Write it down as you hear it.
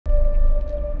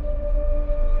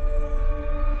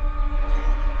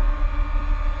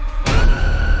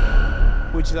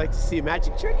would you like to see a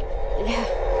magic trick? Yeah.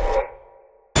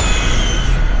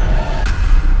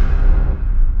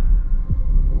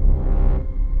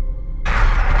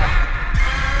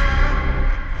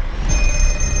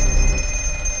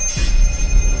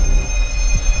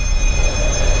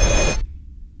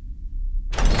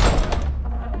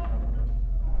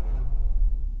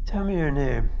 Tell me your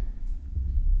name.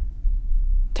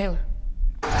 Taylor.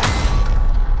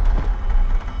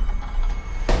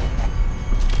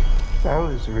 I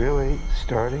was really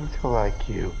starting to like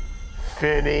you,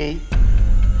 Finny.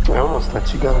 I almost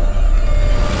let you go.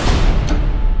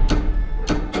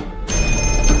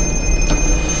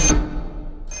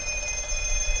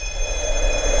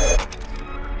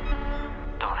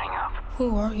 Don't hang up.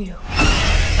 Who are you?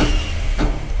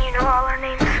 You know all our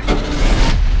names?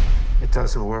 It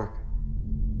doesn't work.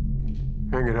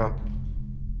 Hang it up.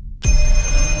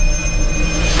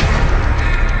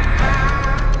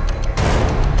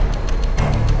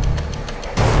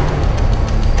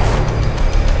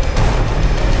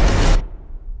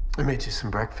 I made you some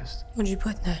breakfast. What'd you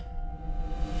put in that?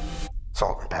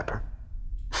 Salt and pepper.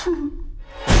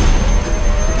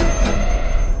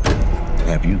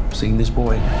 Have you seen this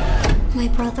boy? My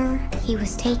brother, he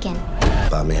was taken.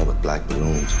 By a man with black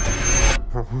balloons.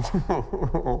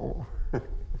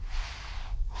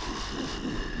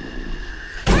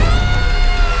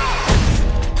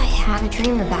 I had a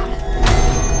dream about it.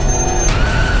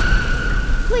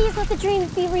 Please let the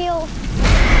dreams be real.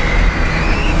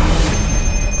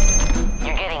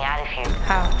 You're getting out of here.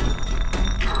 How?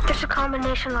 There's a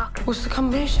combination lock. What's the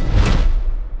combination?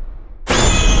 You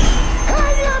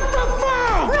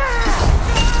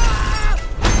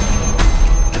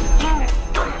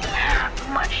don't have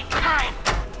much time.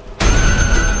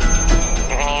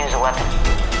 You're gonna use a weapon.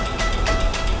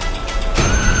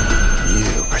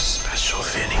 You are special,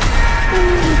 Vinny.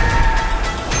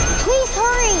 Please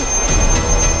hurry.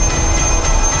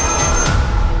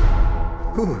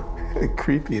 Ooh, the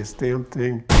creepiest damn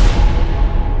thing.